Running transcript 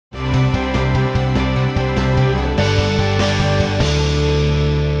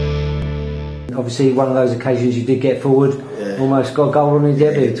obviously one of those occasions you did get forward, almost got a goal on his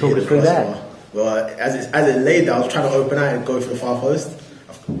debut. Talk us through that. Well, as it laid there, I was trying to open out and go for the far post,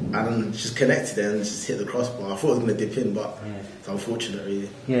 and just connected it and just hit the crossbar. I thought it was going to dip in, but it's unfortunate, really.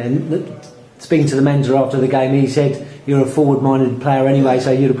 Yeah, and speaking to the manager after the game, he said you're a forward-minded player anyway,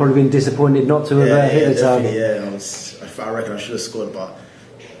 so you'd have probably been disappointed not to have hit the target. Yeah, I reckon I should have scored, but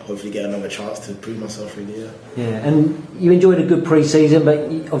hopefully get another chance to prove myself, really. Yeah, and you enjoyed a good pre-season, but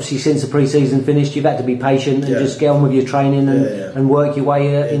obviously since the pre-season finished, you've had to be patient and just get on with your training and work your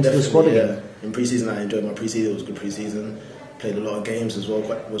way into the squad again. In pre-season, I enjoyed my pre-season. It was a good pre-season. Played a lot of games as well.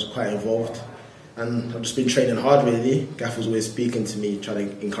 Was quite involved, and I've just been training hard. Really, Gaff was always speaking to me, trying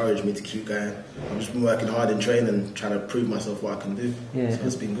to encourage me to keep going. I've just been working hard in training, trying to prove myself what I can do. Yeah, so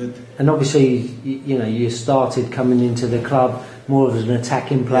it's been good. And obviously, you started coming into the club more as an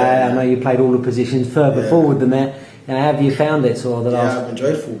attacking player. I know you played all the positions further forward than that. How have you found it? Sort of the last. I've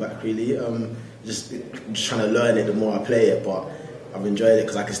enjoyed fullback really. Just trying to learn it the more I play it, but I've enjoyed it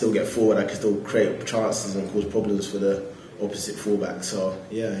because I can still get forward, I can still create chances and cause problems for the opposite fullback. So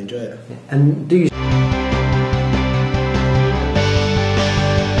I enjoy it. And do you